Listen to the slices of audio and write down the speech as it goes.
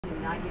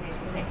in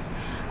 1986.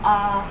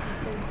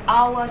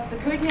 Our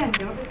security and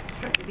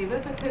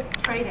derivative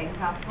tradings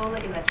are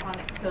fully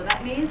electronic, so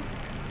that means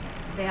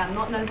they are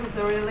not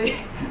necessarily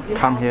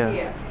come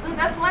here. So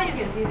that's why you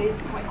can see this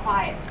quite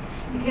quiet,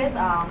 because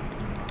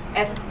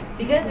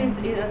because it's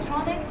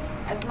electronic.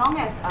 As long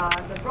as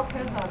the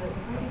brokers or the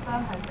security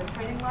firm has the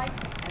trading right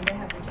and they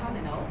have the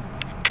terminal,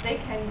 they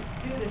can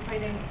do the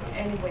trading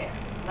anywhere,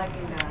 like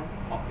in the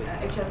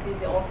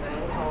HSBC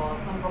office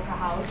or some broker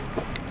house,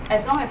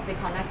 as long as they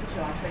connect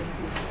to our trading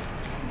system.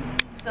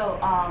 So,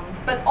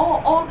 but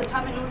all the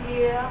terminal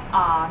here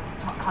are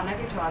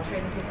connected to our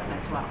trading system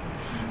as well.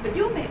 But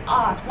you may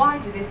ask, why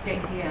do they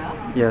stay here?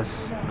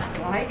 Yes.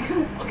 Like,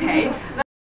 okay.